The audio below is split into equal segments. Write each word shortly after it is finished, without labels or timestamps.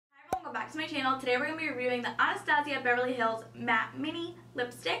welcome back to my channel. Today we're going to be reviewing the Anastasia Beverly Hills Matte Mini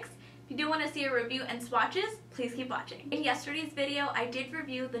Lipsticks. If you do want to see a review and swatches, please keep watching. In yesterday's video, I did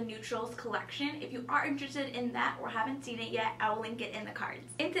review the Neutrals collection. If you are interested in that or haven't seen it yet, I will link it in the cards.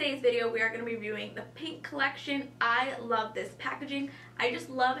 In today's video, we are going to be reviewing the pink collection. I love this packaging. I just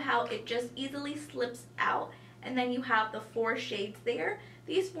love how it just easily slips out. And then you have the 4 shades there.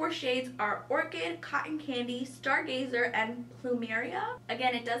 These 4 shades are Orchid, Cotton Candy, Stargazer, and Plumeria.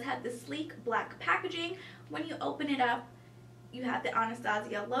 Again, it does have the sleek black packaging. When you open it up, you have the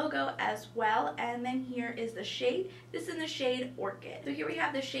Anastasia logo as well. And then here is the shade. This is in the shade Orchid. So here we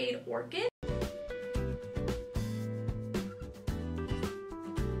have the shade Orchid.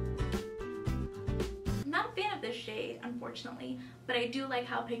 I'm not a fan of this shade, unfortunately, but I do like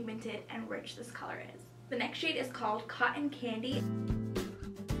how pigmented and rich this color is. The next shade is called Cotton Candy.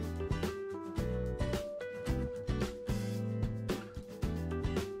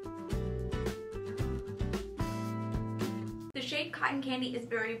 The shade Cotton Candy is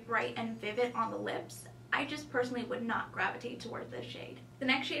very bright and vivid on the lips. I just personally would not gravitate towards this shade. The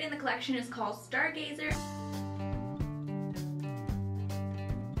next shade in the collection is called Stargazer.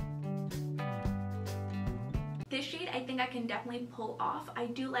 This shade I think I can definitely pull off. I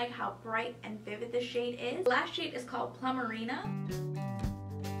do like how bright and vivid this shade is. The last shade is called Plumeria.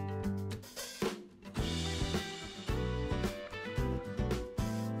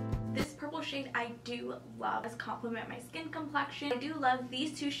 This purple shade I do love as complement my skin complexion. I do love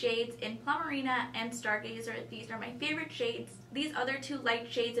these 2 shades in Plumeria and Stargazer. These are my favorite shades. These other 2 light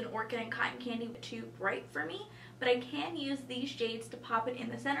shades in Orchid and Cotton Candy were too bright for me, but I can use these shades to pop it in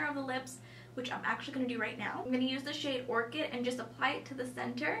the center of the lips, which I'm actually going to do right now. I'm going to use the shade Orchid and just apply it to the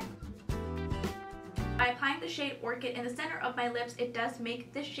center. By applying the shade Orchid in the center of my lips, it does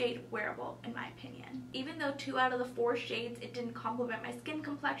make this shade wearable in my opinion. Even though 2 out of the 4 shades, it didn't complement my skin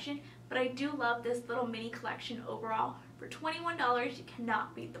complexion, but I do love this little mini collection overall. For $21, you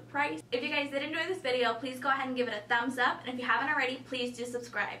cannot beat the price. If you guys did enjoy this video, please go ahead and give it a thumbs up. And if you haven't already, please do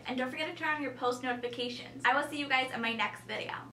subscribe. And don't forget to turn on your post notifications. I will see you guys in my next video.